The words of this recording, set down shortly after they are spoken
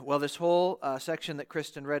Well, this whole section that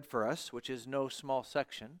Kristen read for us, which is no small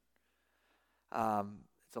section,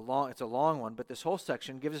 it's a long one, but this whole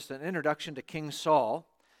section gives us an introduction to King Saul.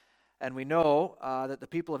 And we know that the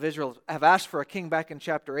people of Israel have asked for a king back in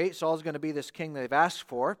chapter 8. Saul's going to be this king they've asked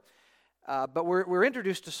for. But we're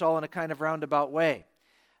introduced to Saul in a kind of roundabout way.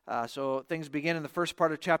 So things begin in the first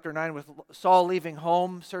part of chapter 9 with Saul leaving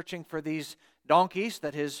home, searching for these donkeys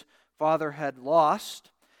that his father had lost.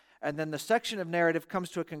 And then the section of narrative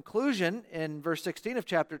comes to a conclusion in verse 16 of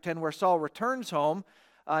chapter 10, where Saul returns home,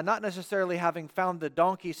 not necessarily having found the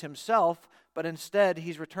donkeys himself, but instead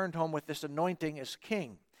he's returned home with this anointing as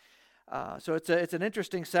king. So it's an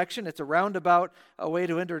interesting section. It's a roundabout way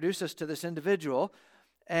to introduce us to this individual.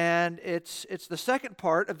 And it's the second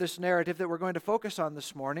part of this narrative that we're going to focus on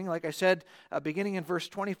this morning. Like I said, beginning in verse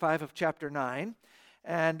 25 of chapter 9.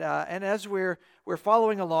 And as we're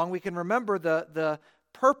following along, we can remember the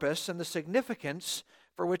purpose and the significance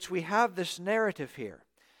for which we have this narrative here.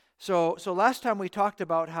 So last time we talked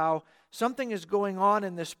about how something is going on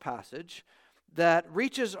in this passage that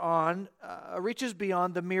reaches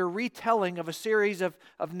beyond the mere retelling of a series of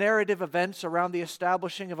narrative events around the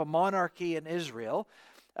establishing of a monarchy in Israel.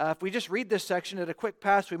 If we just read this section at a quick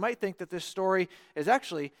pass, we might think that this story is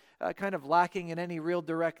actually kind of lacking in any real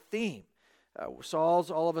direct theme.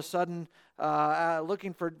 Saul's all of a sudden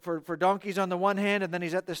looking for donkeys on the one hand, and then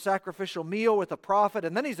he's at this sacrificial meal with a prophet,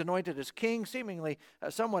 and then he's anointed as king, seemingly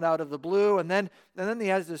somewhat out of the blue, and then he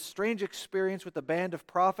has this strange experience with a band of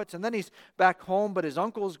prophets, and then he's back home, but his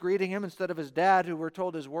uncle's greeting him instead of his dad, who we're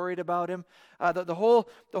told is worried about him. The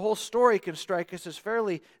whole story can strike us as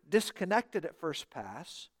fairly disconnected at first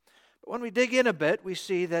pass. But when we dig in a bit, we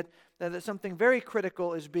see that something very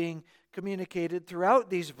critical is being communicated throughout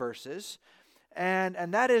these verses.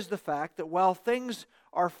 And that is the fact that while things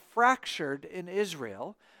are fractured in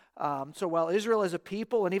Israel, so while Israel as a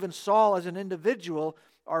people and even Saul as an individual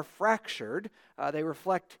are fractured, they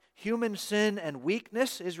reflect human sin and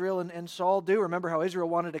weakness, Israel and Saul do. Remember how Israel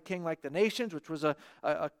wanted a king like the nations, which was a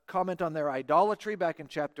comment on their idolatry back in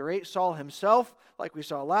chapter 8. Saul himself, like we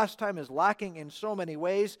saw last time, is lacking in so many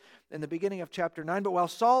ways in the beginning of chapter 9. But while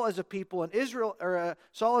Saul as a people and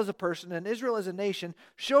Saul as a person and Israel as a nation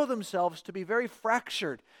show themselves to be very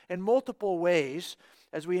fractured in multiple ways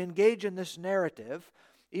as we engage in this narrative,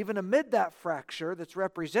 even amid that fracture that's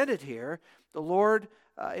represented here, the Lord,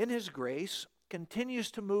 in His grace,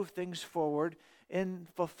 continues to move things forward in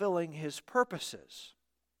fulfilling His purposes.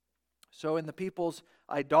 So in the people's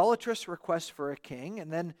idolatrous request for a king,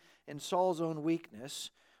 and then in Saul's own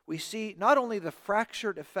weakness, we see not only the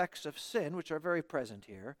fractured effects of sin, which are very present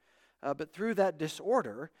here, but through that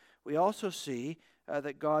disorder, we also see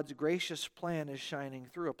that God's gracious plan is shining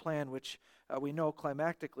through, a plan which we know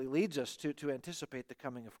climactically leads us to anticipate the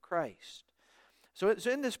coming of Christ. So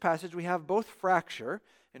in this passage, we have both fracture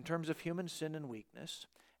in terms of human sin and weakness,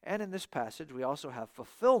 and in this passage, we also have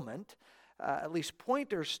fulfillment, at least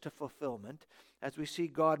pointers to fulfillment, as we see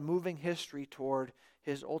God moving history toward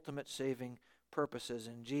His ultimate saving purposes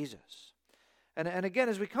in Jesus. And again,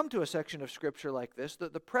 as we come to a section of Scripture like this, the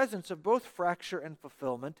presence of both fracture and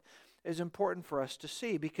fulfillment is important for us to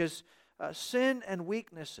see, because sin and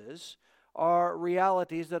weaknesses are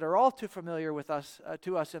realities that are all too familiar with us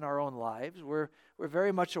to us in our own lives. We're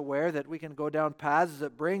very much aware that we can go down paths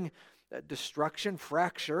that bring destruction,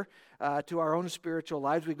 fracture to our own spiritual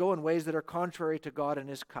lives. We go in ways that are contrary to God and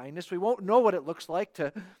His kindness. We won't know what it looks like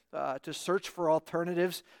to search for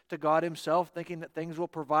alternatives to God Himself, thinking that things will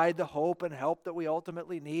provide the hope and help that we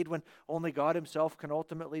ultimately need, when only God Himself can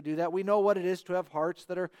ultimately do that. We know what it is to have hearts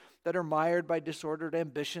that are mired by disordered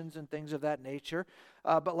ambitions and things of that nature.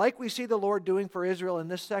 But like we see the Lord doing for Israel in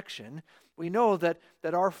this section, we know that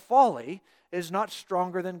our folly is not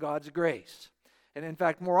stronger than God's grace. And in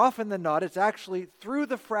fact, more often than not, it's actually through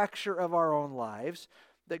the fracture of our own lives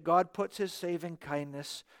that God puts His saving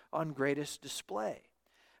kindness on greatest display.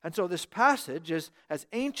 And so this passage, as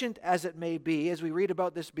ancient as it may be, as we read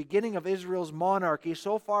about this beginning of Israel's monarchy,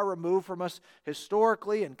 so far removed from us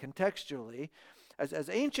historically and contextually, as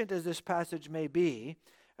ancient as this passage may be,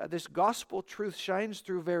 this gospel truth shines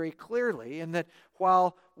through very clearly in that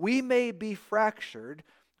while we may be fractured,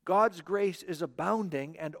 God's grace is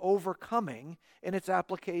abounding and overcoming in its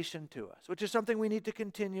application to us, which is something we need to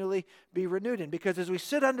continually be renewed in. Because as we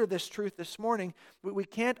sit under this truth this morning, we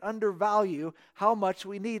can't undervalue how much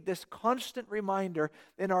we need this constant reminder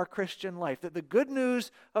in our Christian life, that the good news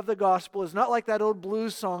of the gospel is not like that old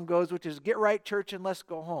blues song goes, which is get right, church, and let's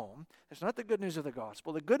go home. It's not the good news of the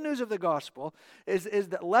gospel. The good news of the gospel is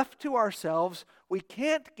that left to ourselves, we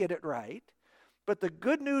can't get it right. But the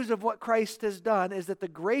good news of what Christ has done is that the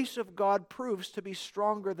grace of God proves to be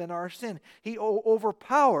stronger than our sin. He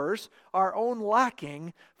overpowers our own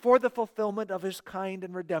lacking for the fulfillment of His kind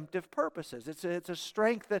and redemptive purposes. It's a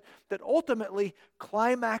strength that ultimately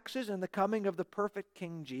climaxes in the coming of the perfect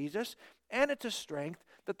King Jesus, and it's a strength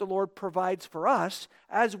that the Lord provides for us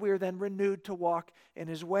as we're then renewed to walk in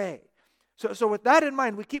His way. So with that in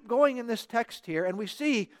mind, we keep going in this text here, and we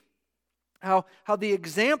see how the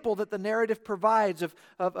example that the narrative provides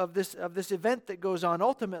of this event that goes on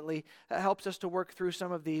ultimately helps us to work through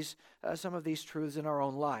some of these truths in our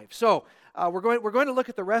own lives. So we're going to look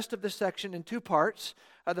at the rest of this section in two parts.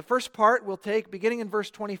 The first part we'll take beginning in verse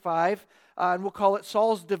 25, and we'll call it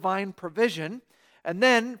Saul's divine provision. And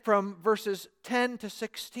then from verses 10 to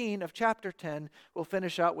 16 of chapter 10, we'll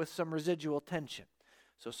finish out with some residual tension.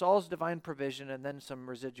 So Saul's divine provision and then some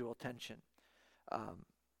residual tension.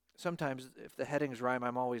 Sometimes if the headings rhyme,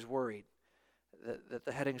 I'm always worried that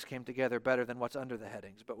the headings came together better than what's under the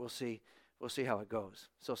headings, but we'll see how it goes.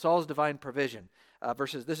 So Saul's divine provision.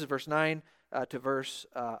 This is verse 9 to verse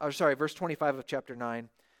 25 of chapter 9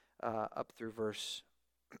 up through verse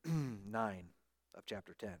 9 of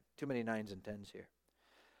chapter 10. Too many 9s and 10s here.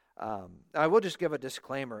 I will just give a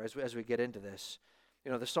disclaimer as we get into this.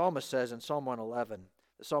 You know, the psalmist says in Psalm 111,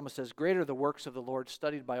 the psalmist says, "Great are the works of the Lord,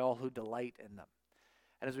 studied by all who delight in them."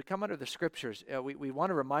 And as we come under the Scriptures, we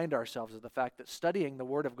want to remind ourselves of the fact that studying the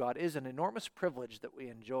Word of God is an enormous privilege that we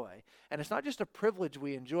enjoy. And it's not just a privilege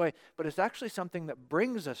we enjoy, but it's actually something that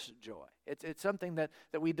brings us joy. It's something that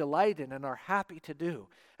we delight in and are happy to do.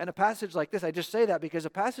 And a passage like this, I just say that because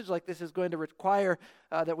a passage like this is going to require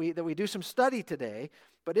that we do some study today.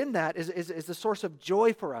 But in that is the source of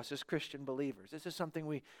joy for us as Christian believers. This is something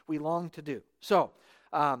we long to do. So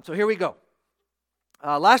here we go.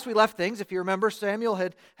 Last we left things, if you remember, Samuel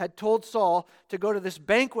had told Saul to go to this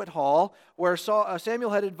banquet hall where Samuel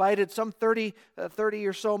had invited some 30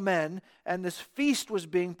 or so men, and this feast was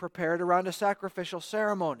being prepared around a sacrificial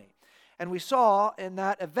ceremony. And we saw in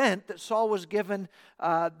that event that Saul was given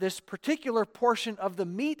this particular portion of the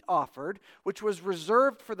meat offered, which was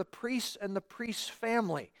reserved for the priests and the priest's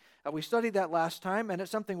family. We studied that last time, and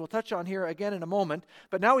it's something we'll touch on here again in a moment.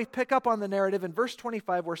 But now we pick up on the narrative in verse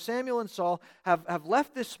 25 where Samuel and Saul have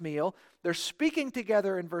left this meal. They're speaking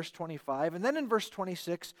together in verse 25. And then in verse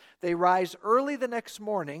 26, they rise early the next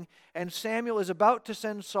morning, and Samuel is about to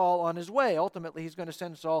send Saul on his way. Ultimately, he's going to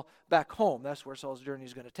send Saul back home. That's where Saul's journey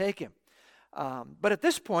is going to take him. But at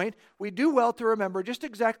this point, we do well to remember just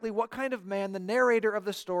exactly what kind of man the narrator of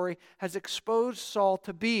the story has exposed Saul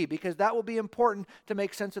to be, because that will be important to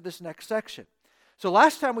make sense of this next section. So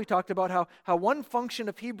last time we talked about how one function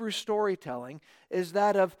of Hebrew storytelling is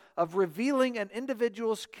that of revealing an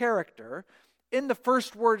individual's character in the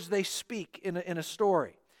first words they speak in a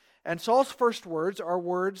story. And Saul's first words are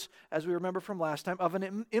words, as we remember from last time, of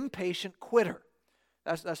an impatient quitter.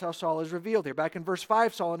 That's how Saul is revealed here. Back in verse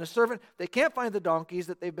 5, Saul and his servant, they can't find the donkeys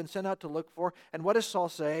that they've been sent out to look for. And what does Saul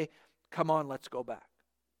say? Come on, let's go back.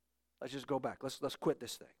 Let's just go back. Let's quit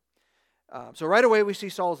this thing. So right away we see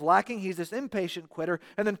Saul's lacking. He's this impatient quitter.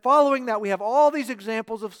 And then following that we have all these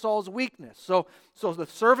examples of Saul's weakness. So the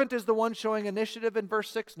servant is the one showing initiative in verse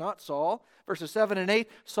 6, not Saul. Verses 7 and 8,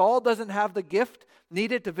 Saul doesn't have the gift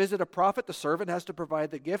needed to visit a prophet. The servant has to provide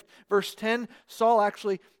the gift. Verse 10, Saul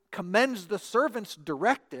actually commends the servant's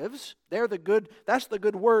directives. That's the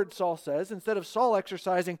good word, Saul says, instead of Saul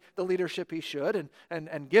exercising the leadership he should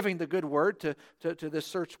and giving the good word to this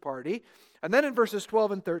search party. And then in verses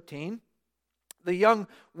 12 and 13, the young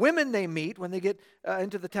women they meet when they get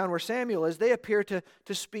into the town where Samuel is, they appear to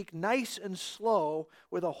speak nice and slow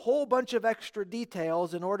with a whole bunch of extra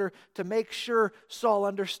details in order to make sure Saul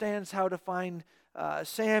understands how to find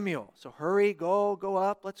Samuel. So hurry, go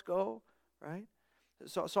up, let's go, right?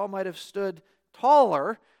 Saul might have stood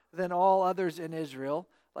taller than all others in Israel,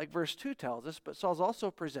 like verse 2 tells us, but Saul's also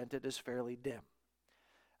presented as fairly dim.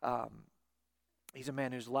 He's a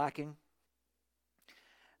man who's lacking.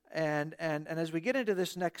 And as we get into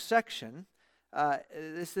this next section,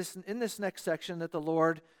 in this next section that the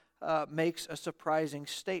Lord makes a surprising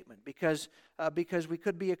statement, because we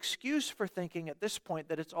could be excused for thinking at this point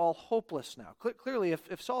that it's all hopeless now. Clearly,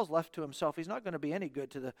 if Saul's left to himself, he's not going to be any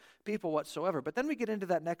good to the people whatsoever. But then we get into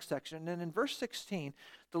that next section, and in verse 16,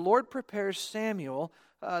 the Lord prepares Samuel,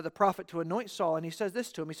 the prophet, to anoint Saul, and he says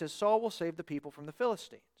this to him. He says, Saul will save the people from the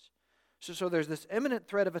Philistines. So there's this imminent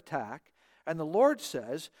threat of attack, and the Lord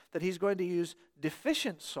says that he's going to use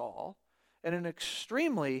deficient Saul in an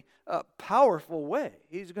extremely powerful way.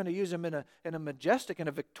 He's going to use him in a majestic and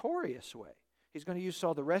a victorious way. He's going to use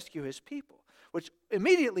Saul to rescue his people, which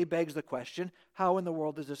immediately begs the question, how in the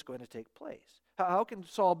world is this going to take place? How can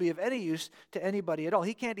Saul be of any use to anybody at all?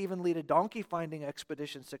 He can't even lead a donkey-finding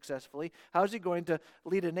expedition successfully. How is he going to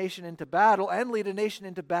lead a nation into battle, and lead a nation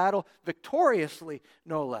into battle victoriously,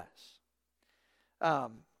 no less?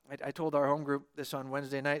 I told our home group this on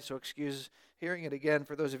Wednesday night, so excuse hearing it again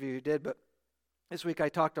for those of you who did, but this week I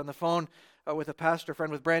talked on the phone with a pastor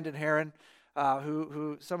friend, with Brandon Herron,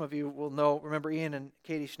 who some of you will know. Remember Ian and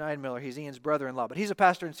Katie Schneidmiller? He's Ian's brother-in-law, but he's a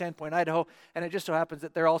pastor in Sandpoint, Idaho, and it just so happens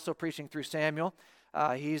that they're also preaching through Samuel.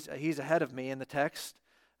 He's ahead of me in the text.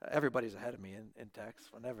 Everybody's ahead of me in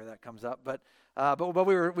text whenever that comes up. But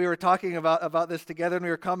we were talking about this together, and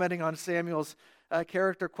we were commenting on Samuel's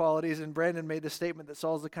character qualities. And Brandon made the statement that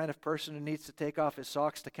Saul's the kind of person who needs to take off his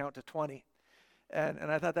socks to count to 20.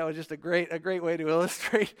 And I thought that was just a great way to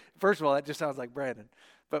illustrate. First of all, that just sounds like Brandon.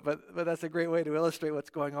 But that's a great way to illustrate what's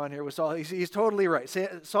going on here with Saul. He's totally right.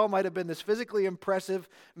 Saul might have been this physically impressive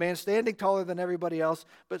man, standing taller than everybody else,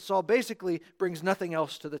 but Saul basically brings nothing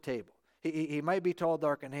else to the table. He might be tall,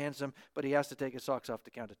 dark, and handsome, but he has to take his socks off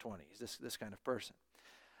to count to 20. He's this kind of person.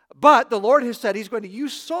 But the Lord has said he's going to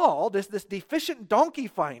use Saul, this deficient donkey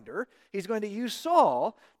finder, he's going to use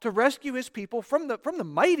Saul to rescue his people from the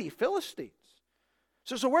mighty Philistines.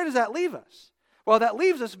 So where does that leave us? Well, that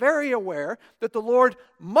leaves us very aware that the Lord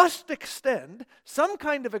must extend some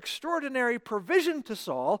kind of extraordinary provision to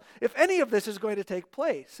Saul if any of this is going to take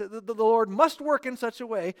place. The Lord must work in such a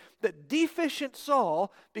way that deficient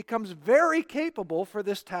Saul becomes very capable for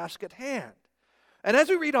this task at hand. And as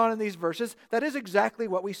we read on in these verses, that is exactly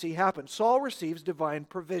what we see happen. Saul receives divine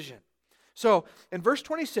provision. So in verse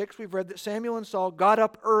 26, we've read that Samuel and Saul got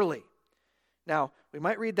up early. Now, we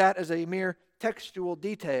might read that as a mere textual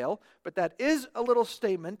detail, but that is a little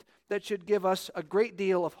statement that should give us a great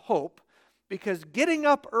deal of hope, because getting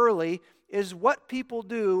up early is what people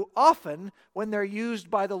do often when they're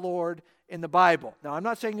used by the Lord in the Bible. Now, I'm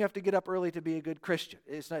not saying you have to get up early to be a good Christian.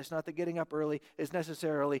 It's not that getting up early is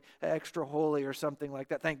necessarily extra holy or something like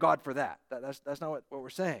that. Thank God for that. That's not what we're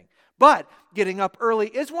saying. But getting up early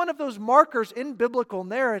is one of those markers in biblical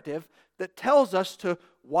narrative that tells us to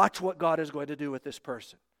watch what God is going to do with this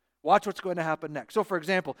person. Watch what's going to happen next. So, for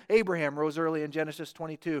example, Abraham rose early in Genesis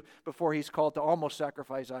 22 before he's called to almost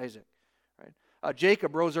sacrifice Isaac. Right?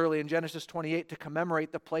 Jacob rose early in Genesis 28 to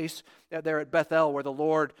commemorate the place there at Bethel where the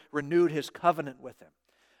Lord renewed his covenant with him.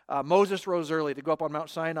 Moses rose early to go up on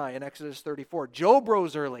Mount Sinai in Exodus 34. Job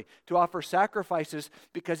rose early to offer sacrifices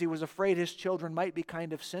because he was afraid his children might be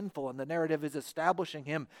kind of sinful, and the narrative is establishing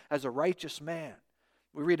him as a righteous man.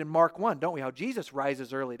 We read in Mark 1, don't we, how Jesus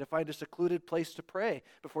rises early to find a secluded place to pray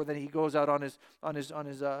before then he goes out on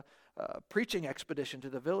his preaching expedition to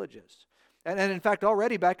the villages. And in fact,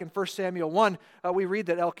 already back in 1 Samuel 1, we read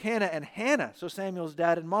that Elkanah and Hannah, so Samuel's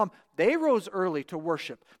dad and mom, they rose early to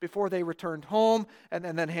worship before they returned home, and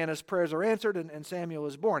then Hannah's prayers are answered and Samuel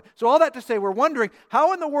is born. So all that to say, we're wondering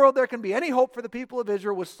how in the world there can be any hope for the people of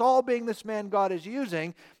Israel with Saul being this man God is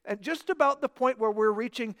using, and just about the point where we're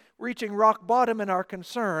reaching rock bottom in our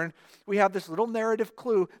concern, we have this little narrative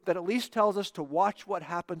clue that at least tells us to watch what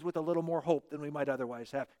happens with a little more hope than we might otherwise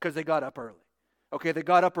have, because they got up early. Okay, they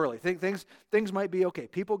got up early. Things might be okay.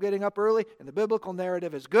 People getting up early in the biblical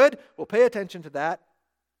narrative is good. We'll pay attention to that.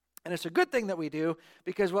 And it's a good thing that we do,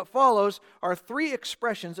 because what follows are three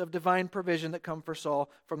expressions of divine provision that come for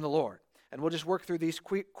Saul from the Lord. And we'll just work through these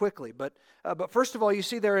quickly. But first of all, you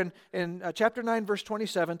see there in chapter 9, verse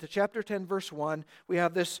 27 to chapter 10, verse 1, we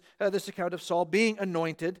have this account of Saul being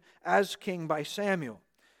anointed as king by Samuel.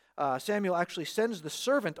 Samuel actually sends the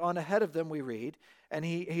servant on ahead of them, we read, and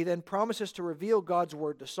he then promises to reveal God's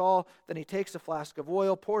word to Saul. Then he takes a flask of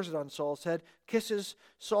oil, pours it on Saul's head, kisses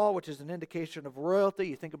Saul, which is an indication of royalty.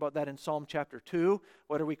 You think about that in Psalm chapter 2.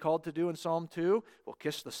 What are we called to do in Psalm 2? Well,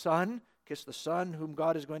 kiss the Son whom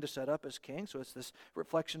God is going to set up as king. So it's this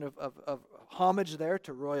reflection of homage there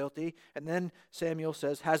to royalty. And then Samuel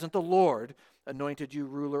says, hasn't the Lord anointed you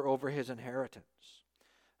ruler over his inheritance?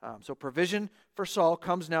 So provision for Saul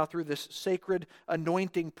comes now through this sacred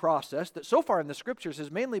anointing process that so far in the Scriptures has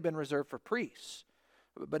mainly been reserved for priests.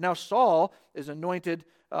 But now Saul is anointed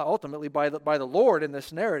ultimately by the Lord in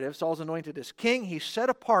this narrative. Saul's anointed as king. He's set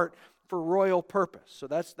apart for royal purpose. So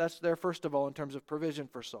that's there first of all in terms of provision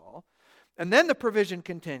for Saul. And then the provision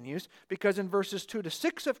continues, because in verses 2 to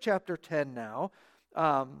 6 of chapter 10 now,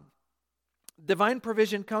 divine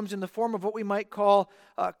provision comes in the form of what we might call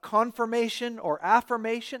confirmation or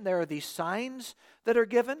affirmation. There are these signs that are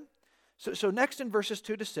given. So next in verses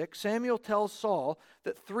 2 to 6, Samuel tells Saul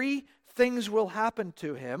that three things will happen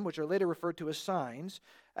to him, which are later referred to as signs,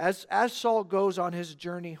 as Saul goes on his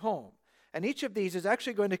journey home. And each of these is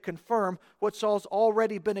actually going to confirm what Saul's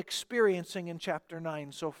already been experiencing in chapter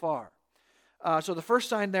 9 so far. So the first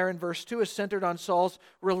sign there in verse 2 is centered on Saul's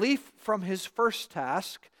relief from his first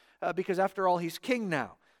task, because after all, he's king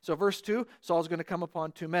now. So verse 2, Saul's going to come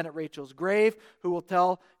upon 2 men at Rachel's grave who will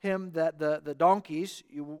tell him that the donkeys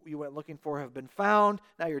you went looking for have been found.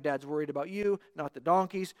 Now your dad's worried about you, not the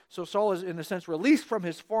donkeys. So Saul is, in a sense, released from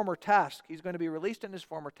his former task. He's going to be released in his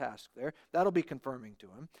former task there. That'll be confirming to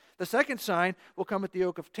him. The second sign will come at the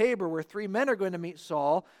Oak of Tabor, where 3 men are going to meet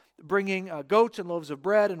Saul, bringing goats and loaves of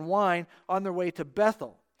bread and wine on their way to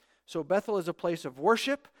Bethel. So Bethel is a place of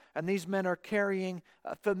worship, and these men are carrying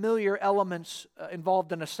familiar elements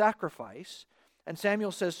involved in a sacrifice. And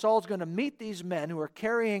Samuel says Saul's going to meet these men who are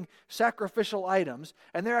carrying sacrificial items,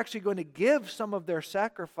 and they're actually going to give some of their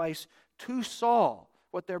sacrifice to Saul,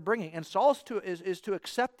 what they're bringing. And Saul's is to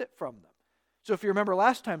accept it from them. So if you remember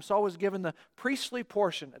last time, Saul was given the priestly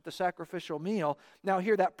portion at the sacrificial meal. Now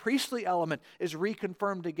here that priestly element is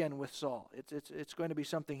reconfirmed again with Saul. It's going to be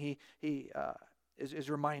something he is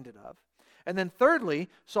reminded of. And then thirdly,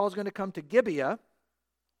 Saul's going to come to Gibeah,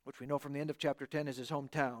 which we know from the end of chapter 10 is his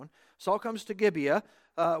hometown. Saul comes to Gibeah,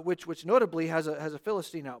 which notably has a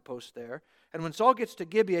Philistine outpost there. And when Saul gets to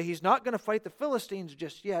Gibeah, he's not going to fight the Philistines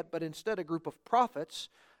just yet, but instead a group of prophets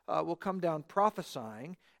will come down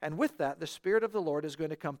prophesying. And with that, the Spirit of the Lord is going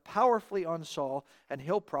to come powerfully on Saul, and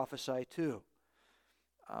he'll prophesy too.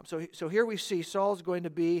 So here we see Saul's going to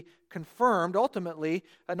be confirmed ultimately,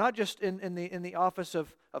 not just in the office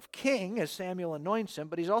of king as Samuel anoints him,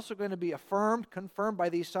 but he's also going to be confirmed by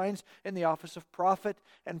these signs in the office of prophet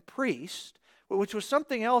and priest, which was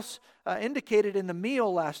something else indicated in the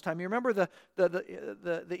meal last time. You remember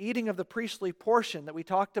the eating of the priestly portion that we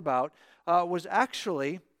talked about was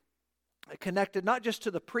actually connected not just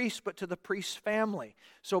to the priest, but to the priest's family.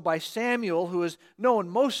 So by Samuel, who is known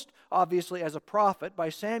most obviously as a prophet, by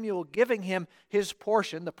Samuel giving him his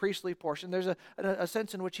portion, the priestly portion, there's a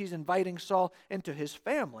sense in which he's inviting Saul into his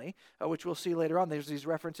family, which we'll see later on. There's these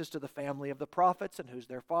references to the family of the prophets and who's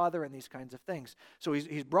their father and these kinds of things. So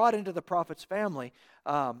he's brought into the prophet's family.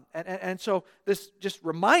 And so this just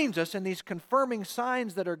reminds us in these confirming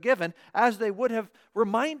signs that are given, as they would have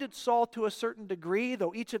reminded Saul to a certain degree,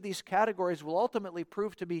 though each of these categories will ultimately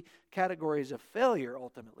prove to be categories of failure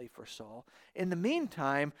ultimately for Saul. In the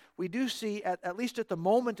meantime, we do see, at least at the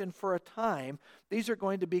moment and for a time, these are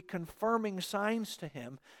going to be confirming signs to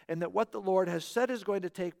him, and that what the Lord has said is going to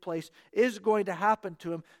take place is going to happen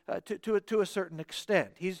to him to a certain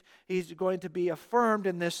extent. He's going to be affirmed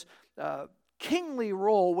in this kingly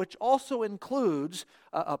role, which also includes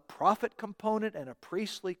a prophet component and a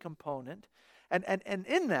priestly component. And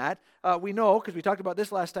in that, we know, because we talked about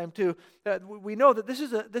this last time too, we know that this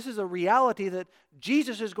is a reality that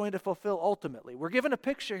Jesus is going to fulfill ultimately. We're given a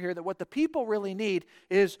picture here that what the people really need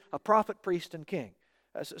is a prophet, priest, and king.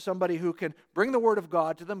 Somebody who can bring the word of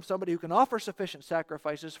God to them, somebody who can offer sufficient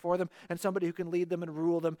sacrifices for them, and somebody who can lead them and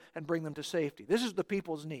rule them and bring them to safety. This is the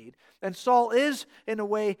people's need. And Saul is, in a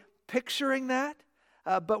way, picturing that.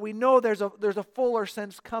 But we know there's a fuller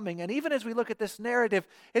sense coming. And even as we look at this narrative,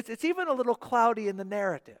 it's even a little cloudy in the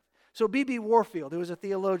narrative. So B.B. Warfield, who was a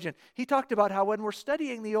theologian, he talked about how when we're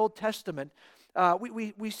studying the Old Testament,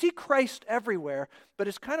 we see Christ everywhere, but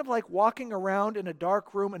it's kind of like walking around in a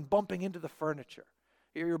dark room and bumping into the furniture.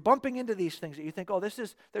 You're bumping into these things that you think,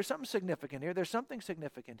 there's something significant here, there's something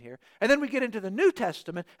significant here. And then we get into the New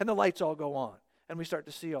Testament and the lights all go on. And we start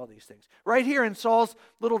to see all these things. Right here in Saul's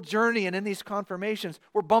little journey and in these confirmations,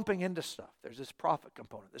 we're bumping into stuff. There's this prophet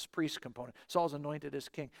component, this priest component. Saul's anointed as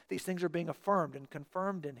king. These things are being affirmed and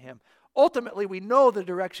confirmed in him. Ultimately, we know the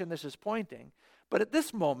direction this is pointing. But at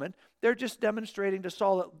this moment, they're just demonstrating to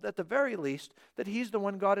Saul, at the very least, that he's the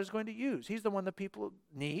one God is going to use. He's the one the people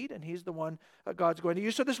need, and he's the one God's going to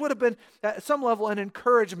use. So this would have been, at some level, an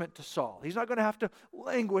encouragement to Saul. He's not going to have to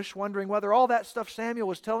languish wondering whether all that stuff Samuel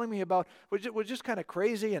was telling me about was just kind of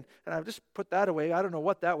crazy, and I've just put that away. I don't know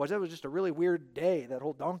what that was. That was just a really weird day, that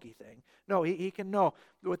whole donkey thing. No, he can know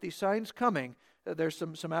with these signs coming, there's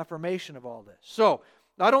some affirmation of all this. So,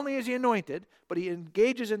 not only is he anointed, but he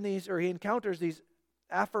engages in these, or he encounters these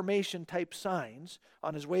affirmation type signs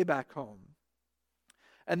on his way back home.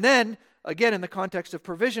 And then, again, in the context of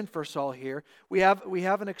provision for Saul here, we have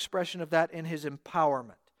an expression of that in his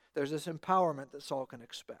empowerment. There's this empowerment that Saul can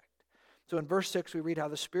expect. So in verse 6, we read how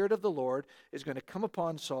the Spirit of the Lord is going to come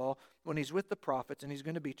upon Saul when he's with the prophets, and he's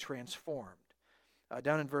going to be transformed.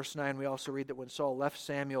 Down in verse 9, we also read that when Saul left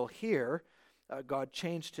Samuel here, God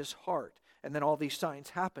changed his heart. And then all these signs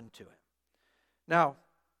happened to him. Now,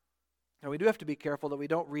 we do have to be careful that we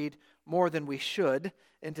don't read more than we should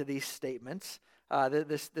into these statements.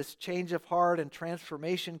 This change of heart and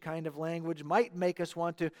transformation kind of language might make us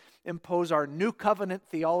want to impose our new covenant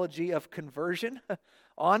theology of conversion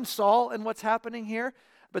on Saul and what's happening here,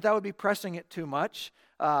 but that would be pressing it too much.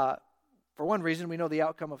 For one reason, we know the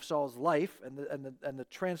outcome of Saul's life, and the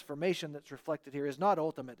transformation that's reflected here is not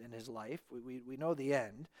ultimate in his life. We know the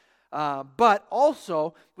end. But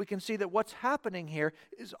also, we can see that what's happening here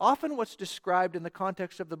is often what's described in the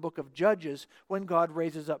context of the book of Judges when God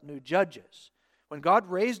raises up new judges. When God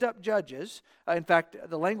raised up judges, in fact,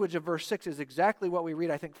 the language of verse 6 is exactly what we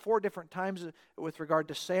read, I think, 4 different times with regard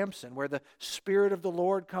to Samson, where the Spirit of the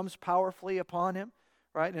Lord comes powerfully upon him.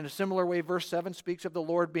 Right? In a similar way, verse 7 speaks of the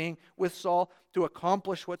Lord being with Saul to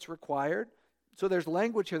accomplish what's required. So there's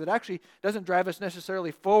language here that actually doesn't drive us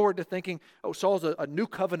necessarily forward to thinking, oh, Saul's a new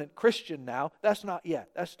covenant Christian now. That's not yet.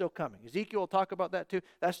 That's still coming. Ezekiel will talk about that too.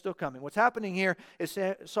 That's still coming. What's happening here is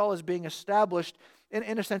Saul is being established,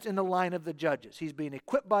 in a sense, in the line of the judges. He's being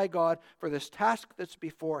equipped by God for this task that's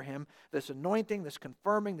before him. This anointing, this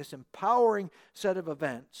confirming, this empowering set of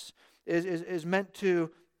events is meant to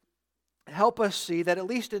help us see that at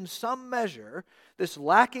least in some measure, this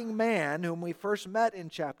lacking man whom we first met in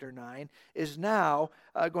chapter 9 is now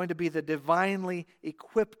going to be the divinely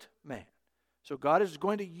equipped man. So God is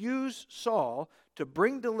going to use Saul to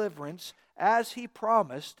bring deliverance as he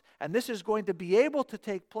promised, and this is going to be able to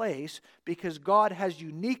take place because God has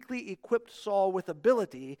uniquely equipped Saul with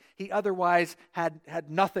ability he otherwise had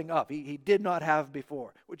nothing of. He did not have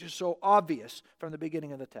before, which is so obvious from the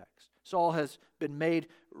beginning of the text. Saul has been made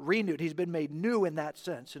renewed. He's been made new in that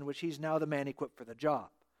sense, in which he's now the man equipped for the job.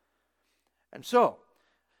 And so,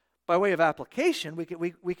 by way of application,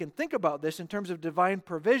 we can think about this in terms of divine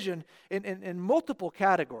provision in multiple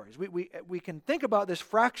categories. We can think about this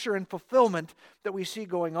fracture and fulfillment that we see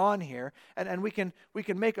going on here, and we can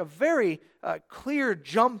make a very clear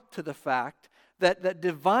jump to the fact that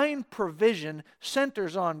divine provision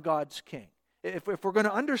centers on God's king. If we're going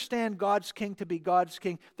to understand God's king to be God's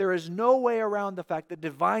king, there is no way around the fact that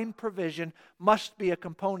divine provision must be a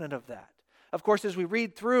component of that. Of course, as we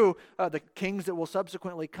read through the kings that will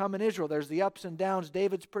subsequently come in Israel, there's the ups and downs.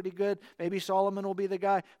 David's pretty good. Maybe Solomon will be the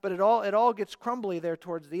guy. But it all gets crumbly there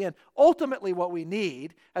towards the end. Ultimately, what we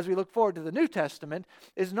need, as we look forward to the New Testament,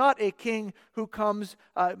 is not a king who comes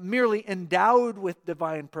merely endowed with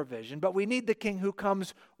divine provision, but we need the king who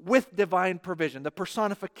comes with divine provision. The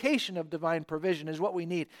personification of divine provision is what we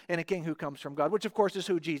need in a king who comes from God, which, of course, is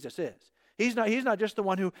who Jesus is. He's not just the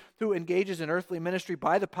one who engages in earthly ministry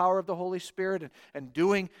by the power of the Holy Spirit and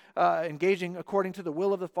engaging according to the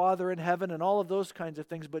will of the Father in heaven and all of those kinds of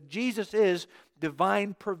things, but Jesus is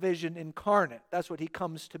divine provision incarnate. That's what he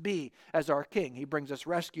comes to be as our king. He brings us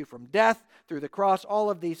rescue from death through the cross, all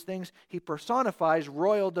of these things. He personifies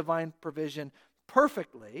royal divine provision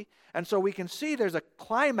perfectly, and so we can see there's a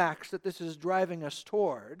climax that this is driving us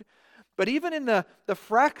toward. But even in the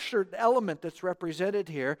fractured element that's represented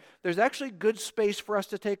here, there's actually good space for us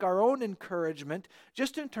to take our own encouragement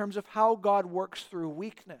just in terms of how God works through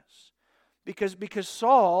weakness. Because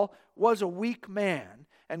Saul was a weak man,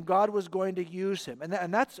 and God was going to use him.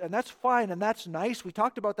 And that's fine, and that's nice. We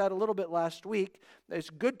talked about that a little bit last week. It's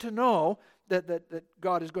good to know that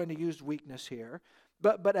God is going to use weakness here.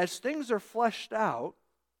 But as things are fleshed out,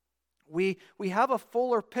 we have a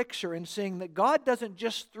fuller picture in seeing that God doesn't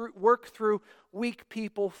just work through weak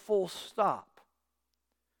people full stop.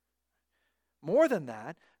 More than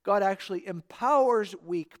that, God actually empowers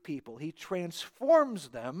weak people. He transforms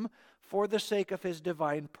them for the sake of his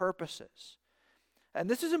divine purposes. And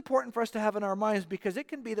this is important for us to have in our minds because it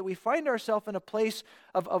can be that we find ourselves in a place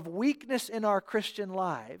of weakness in our Christian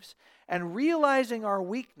lives, and realizing our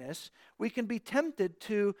weakness, we can be tempted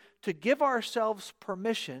to give ourselves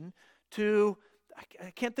permission to,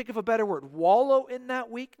 I can't think of a better word, wallow in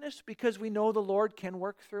that weakness because we know the Lord can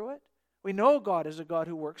work through it. We know God is a God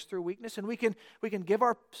who works through weakness, and we can give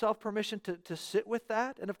ourselves permission to sit with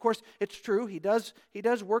that. And of course, it's true, He does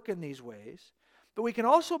work in these ways. But we can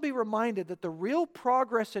also be reminded that the real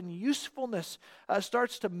progress and usefulness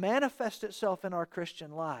starts to manifest itself in our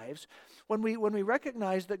Christian lives when we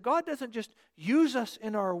recognize that God doesn't just use us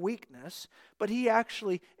in our weakness, but He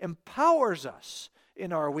actually empowers us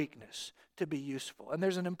in our weakness to be useful. And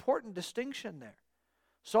there's an important distinction there.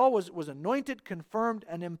 Saul was anointed, confirmed,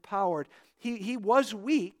 and empowered. He was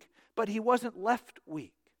weak, but he wasn't left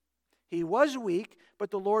weak. He was weak, but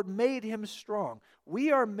the Lord made him strong.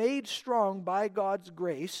 We are made strong by God's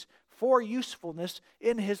grace for usefulness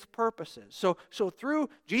in his purposes. So through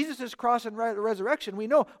Jesus' cross and resurrection, we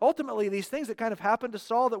know ultimately these things that kind of happened to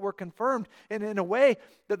Saul that were confirmed in a way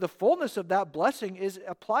that the fullness of that blessing is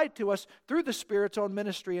applied to us through the Spirit's own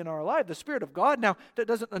ministry in our life. The Spirit of God now that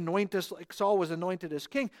doesn't anoint us like Saul was anointed as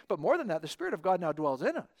king, but more than that, the Spirit of God now dwells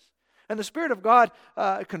in us. And the Spirit of God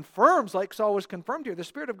confirms, like Saul was confirmed here, the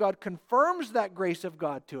Spirit of God confirms that grace of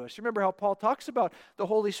God to us. Remember how Paul talks about the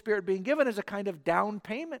Holy Spirit being given as a kind of down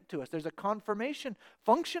payment to us. There's a confirmation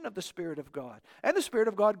function of the Spirit of God. And the Spirit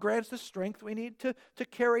of God grants the strength we need to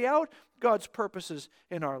carry out God's purposes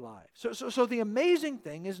in our lives. So the amazing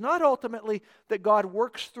thing is not ultimately that God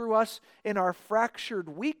works through us in our fractured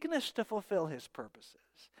weakness to fulfill his purposes.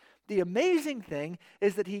 The amazing thing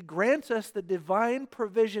is that he grants us the divine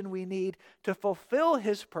provision we need to fulfill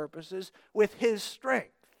his purposes with his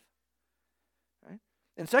strength. Right?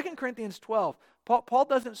 In 2 Corinthians 12, Paul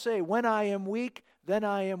doesn't say, when I am weak, then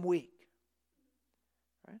I am weak.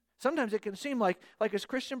 Right? Sometimes it can seem like as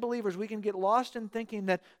Christian believers, we can get lost in thinking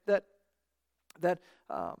that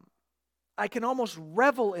I can almost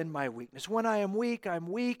revel in my weakness. When I am weak, I'm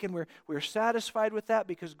weak, and we're satisfied with that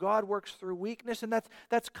because God works through weakness, and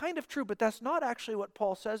that's kind of true, but that's not actually what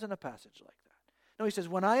Paul says in a passage like that. No, he says,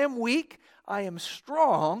 when I am weak, I am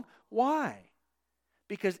strong. Why?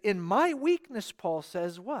 Because in my weakness, Paul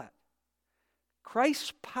says what?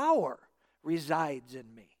 Christ's power resides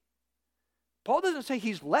in me. Paul doesn't say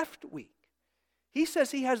he's left weak. He says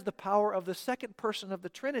he has the power of the second person of the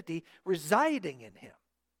Trinity residing in him.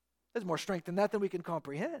 There's more strength in that than we can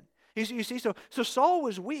comprehend. You see, so Saul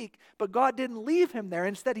was weak, but God didn't leave him there.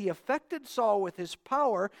 Instead, he affected Saul with his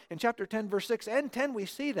power. In chapter 10, verse 6 and 10, we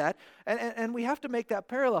see that. And we have to make that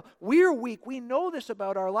parallel. We're weak. We know this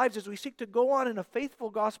about our lives as we seek to go on in a faithful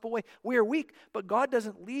gospel way. We're weak, but God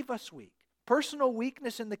doesn't leave us weak. Personal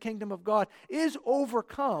weakness in the kingdom of God is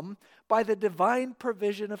overcome by the divine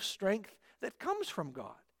provision of strength that comes from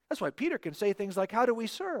God. That's why Peter can say things like, how do we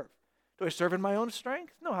serve? Do I serve in my own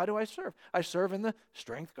strength? No, how do I serve? I serve in the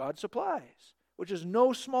strength God supplies, which is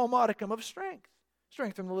no small modicum of strength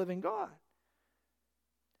from the living God.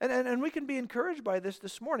 And we can be encouraged by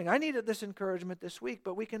this morning. I needed this encouragement this week,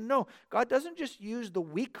 but we can know God doesn't just use the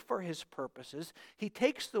weak for his purposes. He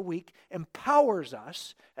takes the weak, empowers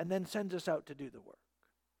us, and then sends us out to do the work.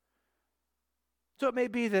 So it may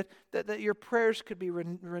be that your prayers could be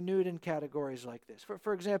renewed in categories like this.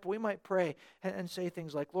 For example, we might pray and say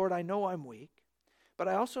things like, Lord, I know I'm weak, but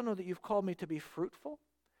I also know that you've called me to be fruitful.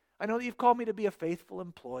 I know that you've called me to be a faithful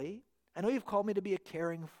employee. I know you've called me to be a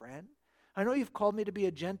caring friend. I know you've called me to be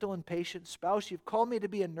a gentle and patient spouse. You've called me to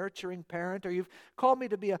be a nurturing parent, or you've called me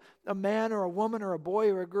to be a man or a woman or a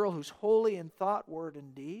boy or a girl who's holy in thought, word,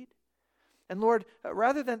 and deed. And Lord,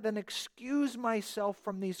 rather than excuse myself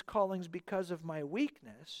from these callings because of my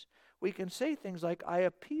weakness, we can say things like, I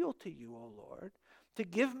appeal to you, O Lord, to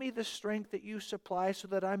give me the strength that you supply so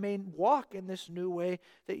that I may walk in this new way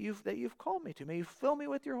that you've called me to. May you fill me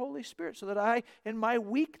with your Holy Spirit so that I, in my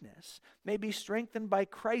weakness, may be strengthened by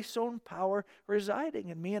Christ's own power residing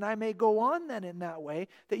in me, and I may go on then in that way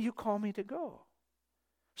that you call me to go.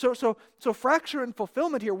 So fracture and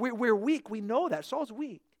fulfillment here, we're weak. We know that. Saul's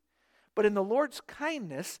weak. But in the Lord's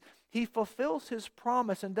kindness, he fulfills his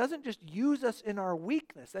promise and doesn't just use us in our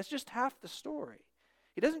weakness. That's just half the story.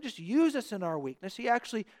 He doesn't just use us in our weakness. He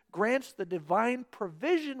actually grants the divine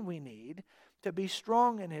provision we need to be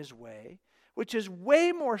strong in his way, which is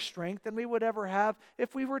way more strength than we would ever have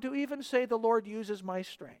if we were to even say, the Lord uses my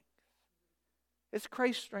strength. It's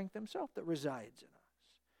Christ's strength himself that resides in us.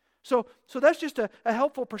 So that's just a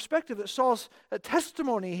helpful perspective that Saul's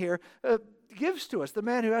testimony here gives to us. The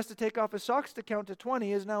man who has to take off his socks to count to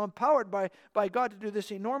 20 is now empowered by God to do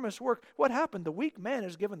this enormous work. What happened? The weak man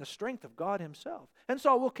is given the strength of God himself. And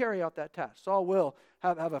Saul will carry out that task. Saul will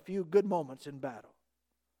have a few good moments in battle.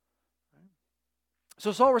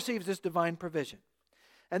 So Saul receives this divine provision.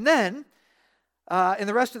 And then, in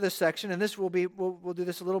the rest of this section, and this will be, we'll do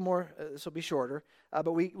this a little more, this will be shorter,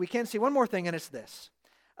 but we can see one more thing, and it's this.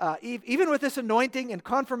 Even with this anointing and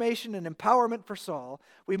confirmation and empowerment for Saul,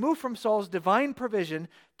 we move from Saul's divine provision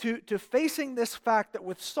to facing this fact that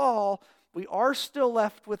with Saul, we are still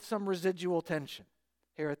left with some residual tension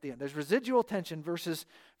here at the end. There's residual tension, verses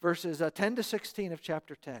 10 to 16 of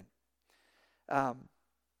chapter 10.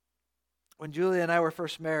 When Julia and I were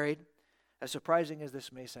first married, as surprising as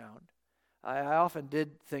this may sound, I often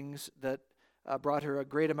did things that brought her a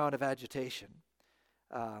great amount of agitation.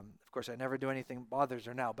 Of course, I never do anything that bothers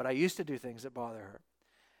her now, but I used to do things that bother her.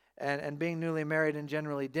 And being newly married and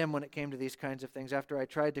generally dim when it came to these kinds of things, after I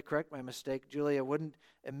tried to correct my mistake, Julia wouldn't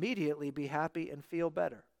immediately be happy and feel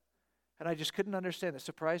better. And I just couldn't understand it.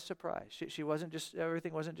 Surprise, surprise. She wasn't just,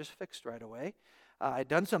 everything wasn't just fixed right away. I'd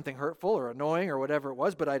done something hurtful or annoying or whatever it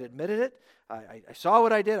was, but I'd admitted it. I saw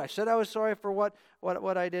what I did. I said I was sorry for what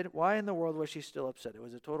I did. Why in the world was she still upset? It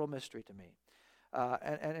was a total mystery to me.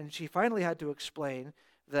 And she finally had to explain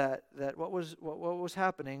that what was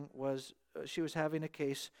happening was she was having a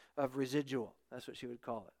case of residual. That's what she would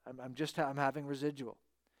call it. I'm having residual.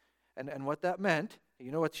 And what that meant,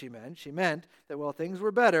 you know what she meant. She meant that while things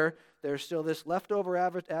were better, there's still this leftover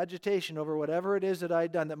agitation over whatever it is that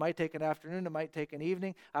I'd done that might take an afternoon, it might take an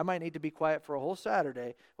evening. I might need to be quiet for a whole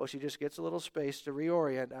Saturday. Well, she just gets a little space to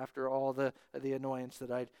reorient after all the annoyance that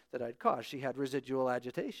I'd caused. She had residual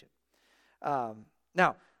agitation.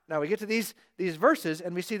 Now we get to these verses,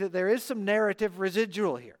 and we see that there is some narrative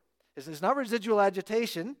residual here. It's not residual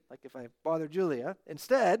agitation, like if I bother Julia.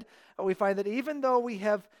 Instead, we find that even though we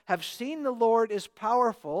have seen the Lord is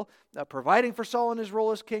powerful, providing for Saul in his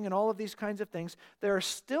role as king and all of these kinds of things, there are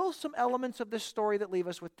still some elements of this story that leave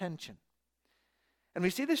us with tension. And we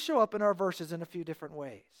see this show up in our verses in a few different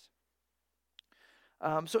ways.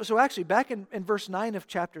 So actually, back in verse 9 of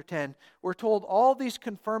chapter 10, we're told all these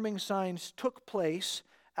confirming signs took place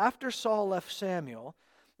after Saul left Samuel.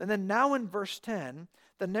 And then now in verse 10,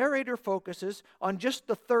 the narrator focuses on just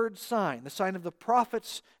the third sign, the sign of the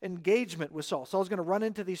prophet's engagement with Saul. Saul's going to run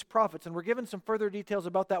into these prophets, and we're given some further details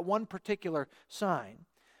about that one particular sign.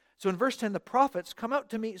 So in verse 10, the prophets come out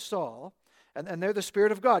to meet Saul, and there the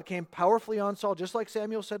Spirit of God came powerfully on Saul, just like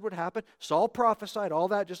Samuel said would happen. Saul prophesied all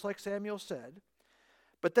that, just like Samuel said.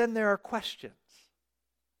 But then there are questions.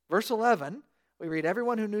 Verse 11, we read,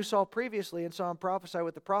 everyone who knew Saul previously and saw him prophesy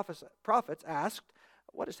with the prophets asked,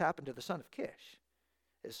 what has happened to the son of Kish?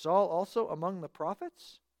 Is Saul also among the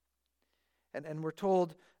prophets? And we're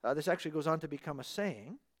told, this actually goes on to become a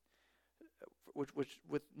saying, which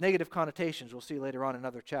with negative connotations we'll see later on in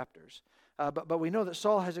other chapters. But we know that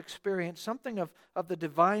Saul has experienced something of the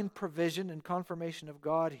divine provision and confirmation of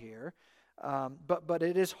God here. But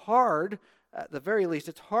it is hard, at the very least,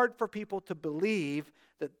 it's hard for people to believe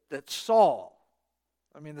that Saul,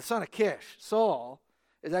 the son of Kish, Saul,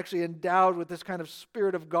 is actually endowed with this kind of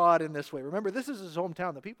Spirit of God in this way. Remember, this is his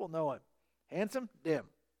hometown. The people know him. Handsome, dim.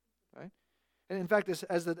 Right? And in fact,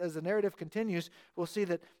 as the narrative continues, we'll see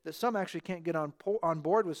that some actually can't get on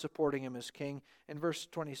board with supporting him as king. In verse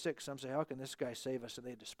 26, some say, how can this guy save us? And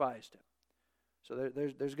they despised him. So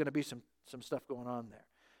there's going to be some stuff going on there.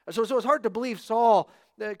 So it's hard to believe Saul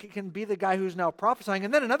can be the guy who's now prophesying.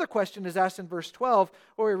 And then another question is asked in verse 12,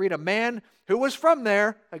 where we read, a man who was from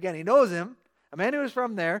there, again, he knows him, a man who was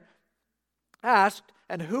from there asked,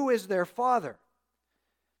 and who is their father?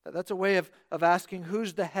 That's a way of asking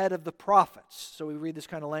who's the head of the prophets. So we read this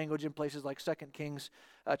kind of language in places like 2 Kings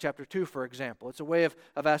chapter 2, for example. It's a way of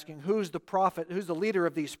asking who's the prophet, who's the leader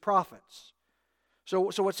of these prophets. So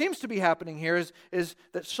what seems to be happening here is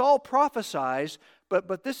that Saul prophesies,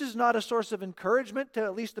 but this is not a source of encouragement to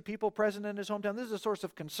at least the people present in his hometown. This is a source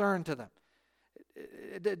of concern to them.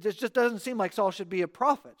 It just doesn't seem like Saul should be a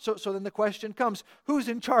prophet. So then the question comes, who's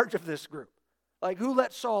in charge of this group? Like, who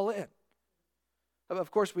let Saul in?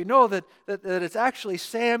 Of course, we know that it's actually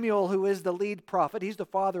Samuel who is the lead prophet. He's the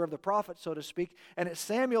father of the prophet, so to speak. And it's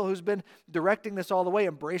Samuel who's been directing this all the way,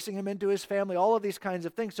 embracing him into his family, all of these kinds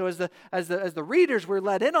of things. So as the readers, we're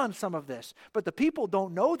let in on some of this. But the people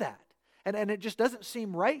don't know that. And it just doesn't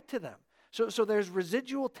seem right to them. So there's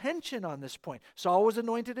residual tension on this point. Saul was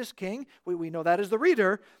anointed as king. We know that as the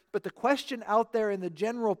reader. But the question out there in the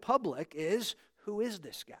general public is, who is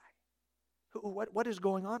this guy? What is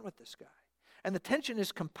going on with this guy? And the tension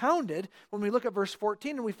is compounded when we look at verse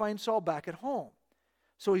 14 and we find Saul back at home.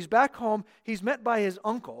 So he's back home. He's met by his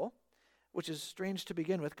uncle, which is strange to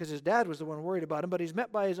begin with because his dad was the one worried about him, but he's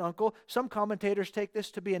met by his uncle. Some commentators take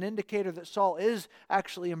this to be an indicator that Saul is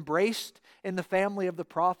actually embraced in the family of the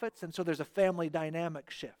prophets, and so there's a family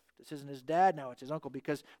dynamic shift. This isn't his dad now, it's his uncle,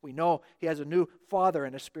 because we know he has a new father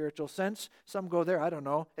in a spiritual sense. Some go there, I don't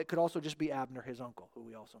know. It could also just be Abner, his uncle, who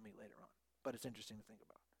we also meet later on. But it's interesting to think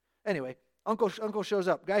about. Anyway, uncle shows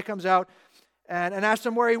up. Guy comes out and asks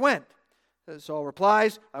him where he went. Saul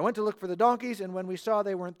replies, I went to look for the donkeys, and when we saw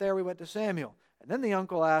they weren't there, we went to Samuel. And then the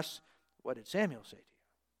uncle asks, what did Samuel say to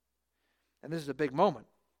you? And this is a big moment,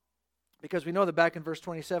 because we know that back in verse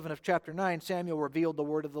 27 of chapter 9, Samuel revealed the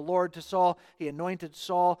word of the Lord to Saul. He anointed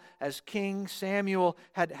Saul as king. Samuel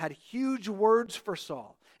had huge words for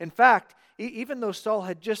Saul. In fact, even though Saul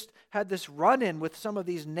had just had this run-in with some of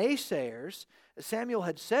these naysayers, Samuel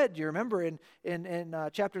had said, do you remember in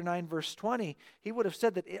chapter 9, verse 20, he would have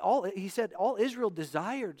said that all Israel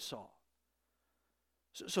desired Saul.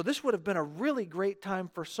 So this would have been a really great time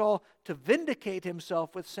for Saul to vindicate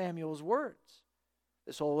himself with Samuel's words.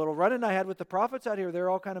 This whole little run-in I had with the prophets out here, they're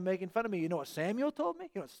all kind of making fun of me. You know what Samuel told me?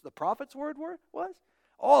 You know what the prophet's word was?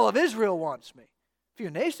 All of Israel wants me. A few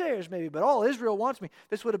naysayers maybe, but all Israel wants me.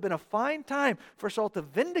 This would have been a fine time for Saul to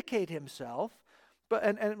vindicate himself.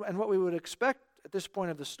 And what we would expect at this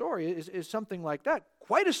point of the story is something like that.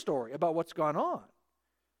 Quite a story about what's gone on.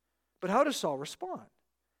 But how does Saul respond?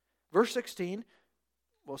 Verse 16,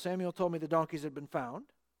 well, Samuel told me the donkeys had been found.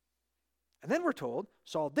 And then we're told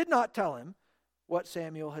Saul did not tell him what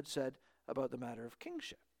Samuel had said about the matter of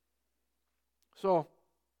kingship. So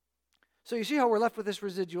you see how we're left with this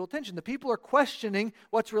residual tension. The people are questioning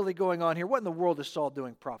what's really going on here. What in the world is Saul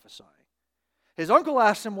doing prophesying? His uncle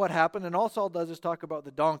asks him what happened, and all Saul does is talk about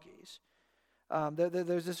the donkeys.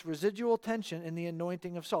 There's this residual tension in the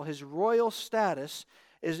anointing of Saul. His royal status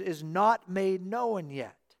is not made known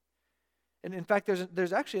yet. And in fact,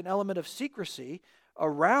 there's actually an element of secrecy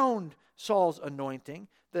around Saul's anointing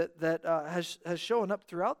that has shown up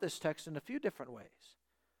throughout this text in a few different ways.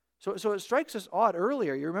 So it strikes us odd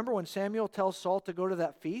earlier. You remember when Samuel tells Saul to go to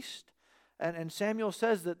that feast? And Samuel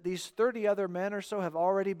says that these 30 other men or so have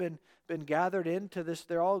already been gathered into this.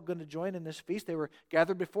 They're all going to join in this feast. They were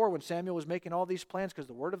gathered before when Samuel was making all these plans because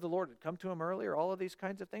the word of the Lord had come to him earlier, all of these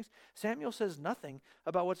kinds of things. Samuel says nothing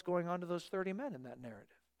about what's going on to those 30 men in that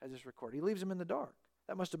narrative as it's recorded. He leaves them in the dark.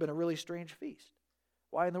 That must have been a really strange feast.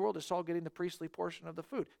 Why in the world is Saul getting the priestly portion of the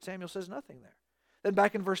food? Samuel says nothing there. Then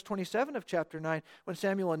back in verse 27 of chapter 9, when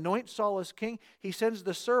Samuel anoints Saul as king, he sends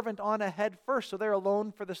the servant on ahead first, so they're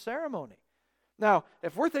alone for the ceremony. Now,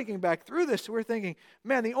 if we're thinking back through this, we're thinking,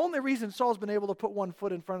 man, the only reason Saul's been able to put one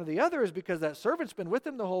foot in front of the other is because that servant's been with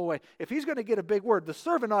him the whole way. If he's going to get a big word, the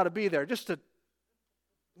servant ought to be there just to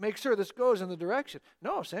make sure this goes in the direction.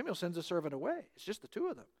 No, Samuel sends the servant away. It's just the two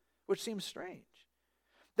of them, which seems strange.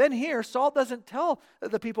 Then here, Saul doesn't tell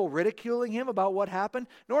the people ridiculing him about what happened,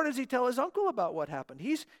 nor does he tell his uncle about what happened.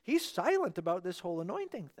 He's silent about this whole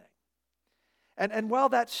anointing thing. And while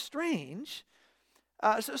that's strange,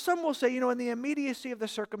 so some will say, in the immediacy of the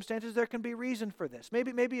circumstances, there can be reason for this.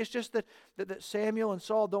 Maybe it's just that Samuel and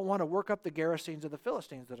Saul don't want to work up the Gerasenes of the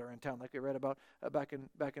Philistines that are in town, like we read about back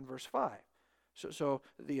in verse 5. So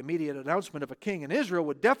the immediate announcement of a king in Israel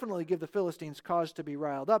would definitely give the Philistines cause to be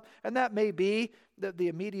riled up, and that may be the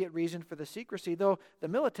immediate reason for the secrecy. Though the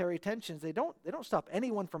military tensions they don't stop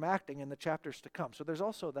anyone from acting in the chapters to come. So there's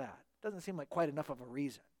also that. Doesn't seem like quite enough of a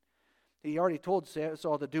reason. He already told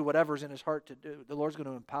Saul to do whatever's in his heart to do. The Lord's going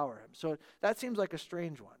to empower him. So that seems like a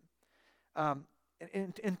strange one.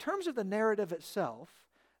 In terms of the narrative itself,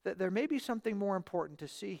 that there may be something more important to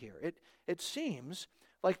see here. It seems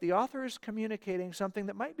like the author is communicating something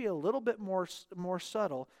that might be a little bit more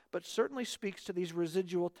subtle, but certainly speaks to these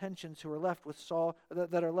residual tensions who are left with Saul,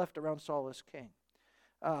 that are left around Saul as king.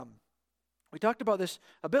 We talked about this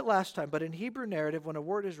a bit last time, but in Hebrew narrative, when a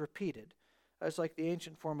word is repeated, it's like the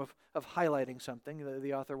ancient form of highlighting something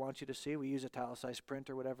the author wants you to see. We use italicized print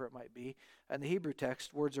or whatever it might be. And the Hebrew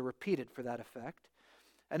text, words are repeated for that effect.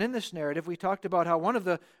 And in this narrative, we talked about how one of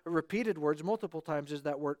the repeated words multiple times is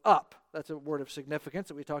that word up. That's a word of significance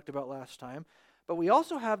that we talked about last time. But we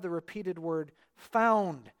also have the repeated word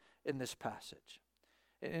found in this passage.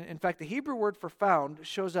 In fact, the Hebrew word for found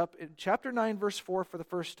shows up in chapter 9, verse 4 for the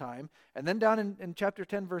first time, and then down in chapter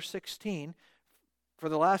 10, verse 16 for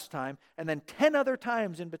the last time, and then 10 other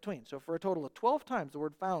times in between. So for a total of 12 times, the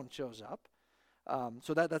word found shows up.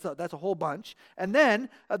 So that's a whole bunch. And then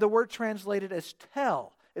the word translated as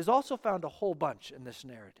tell is also found a whole bunch in this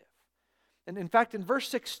narrative. And in fact, in verse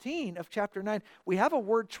 16 of chapter 9, we have a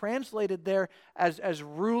word translated there as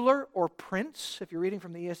ruler or prince. If you're reading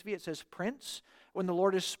from the ESV, it says prince. When the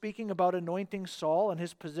Lord is speaking about anointing Saul and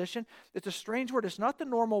his position, it's a strange word. It's not the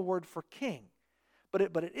normal word for king, but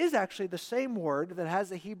it is actually the same word that has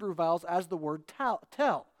the Hebrew vowels as the word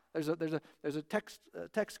tell. There's a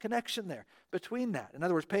text connection there between that. In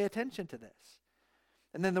other words, pay attention to this.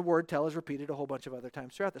 And then the word tell is repeated a whole bunch of other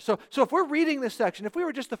times throughout this. So if we're reading this section, if we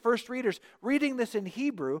were just the first readers reading this in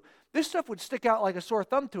Hebrew, this stuff would stick out like a sore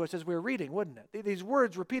thumb to us as we were reading, wouldn't it? These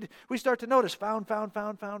words repeated. We start to notice found, tell.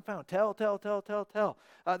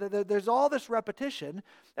 There's all this repetition.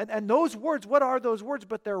 And those words, what are those words?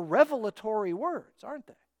 But they're revelatory words, aren't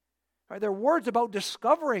they? Right? They're words about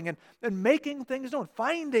discovering and making things known,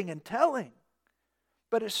 finding and telling.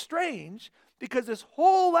 But it's strange because this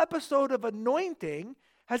whole episode of anointing,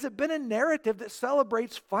 has it been a narrative that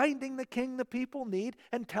celebrates finding the king the people need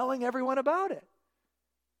and telling everyone about it?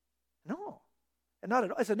 No, and not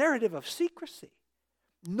at all. It's a narrative of secrecy.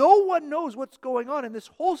 No one knows what's going on in this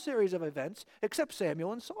whole series of events except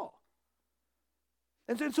Samuel and Saul.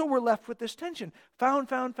 And so we're left with this tension. Found.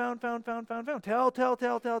 Tell.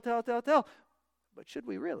 But should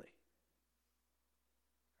we really?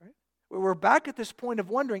 Right? We're back at this point of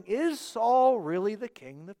wondering, is Saul really the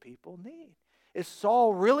king the people need? Is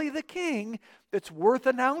Saul really the king that's worth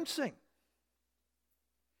announcing?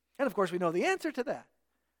 And of course we know the answer to that.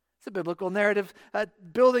 It's a biblical narrative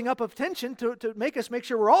building up of tension to make us make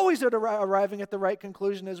sure we're always arriving at the right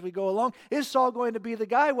conclusion as we go along. Is Saul going to be the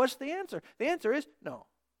guy? What's the answer? The answer is no.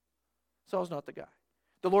 Saul's not the guy.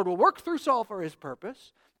 The Lord will work through Saul for his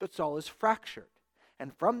purpose, but Saul is fractured.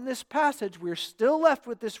 And from this passage, we're still left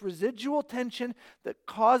with this residual tension that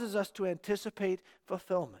causes us to anticipate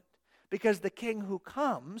fulfillment. Because the king who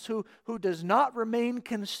comes, who does not remain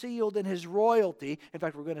concealed in his royalty, in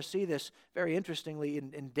fact, we're going to see this very interestingly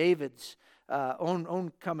in David's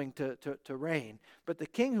own coming to reign, but the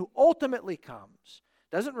king who ultimately comes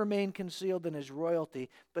doesn't remain concealed in his royalty,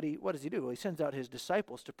 but what does he do? Well, he sends out his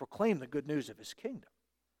disciples to proclaim the good news of his kingdom.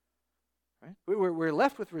 Right? We're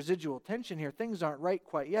left with residual tension here. Things aren't right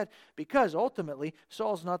quite yet because ultimately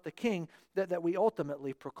Saul's not the king that we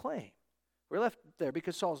ultimately proclaim. We're left there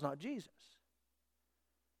because Saul's not Jesus.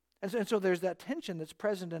 And so there's that tension that's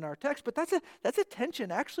present in our text, but that's a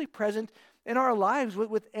tension actually present in our lives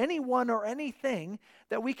with anyone or anything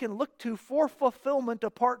that we can look to for fulfillment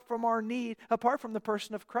apart from our need, apart from the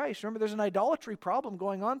person of Christ. Remember, there's an idolatry problem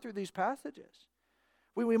going on through these passages.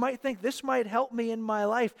 We might think this might help me in my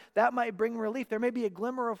life. That might bring relief. There may be a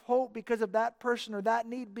glimmer of hope because of that person or that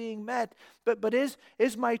need being met. But is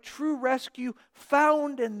my true rescue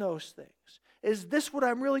found in those things? Is this what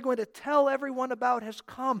I'm really going to tell everyone about has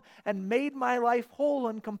come and made my life whole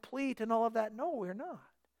and complete and all of that? No, we're not.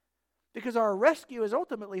 Because our rescue is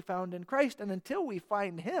ultimately found in Christ. And until we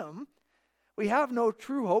find Him, we have no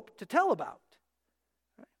true hope to tell about.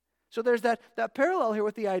 So there's that parallel here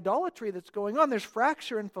with the idolatry that's going on. There's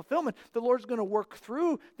fracture and fulfillment. The Lord's going to work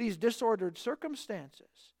through these disordered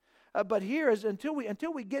circumstances. But here is until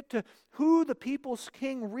we get to who the people's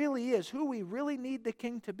king really is, who we really need the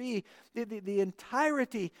king to be, the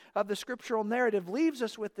entirety of the scriptural narrative leaves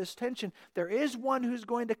us with this tension. There is one who's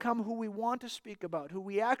going to come who we want to speak about, who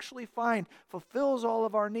we actually find fulfills all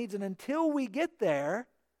of our needs. And until we get there,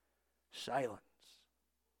 silence.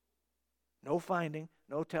 No finding,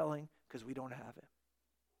 no telling, because we don't have Him.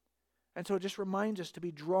 And so it just reminds us to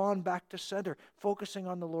be drawn back to center, focusing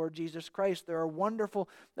on the Lord Jesus Christ. There are wonderful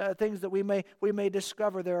things that we may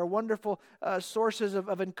discover. There are wonderful sources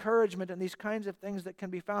of encouragement and these kinds of things that can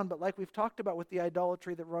be found. But like we've talked about with the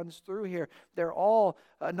idolatry that runs through here, they're all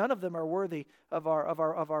none of them are worthy of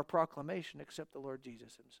our proclamation except the Lord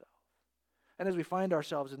Jesus Himself. And as we find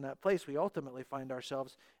ourselves in that place, we ultimately find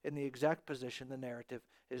ourselves in the exact position the narrative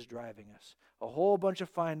is driving us. A whole bunch of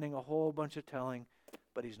finding, a whole bunch of telling,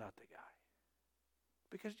 but He's not the guy.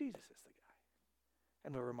 Because Jesus is the guy.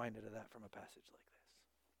 And we're reminded of that from a passage like this.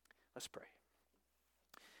 Let's pray.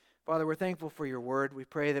 Father, we're thankful for Your word. We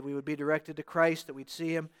pray that we would be directed to Christ, that we'd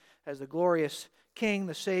see Him as the glorious King,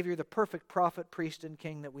 the Savior, the perfect prophet, priest, and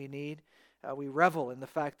King that we need. We revel in the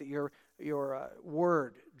fact that Your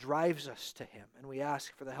word drives us to Him. And we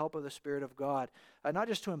ask for the help of the Spirit of God, not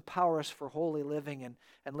just to empower us for holy living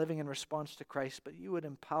and living in response to Christ, but You would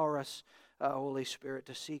empower us, Holy Spirit,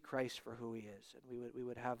 to see Christ for who He is. And we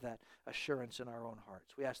would have that assurance in our own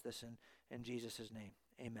hearts. We ask this in Jesus' name.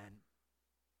 Amen.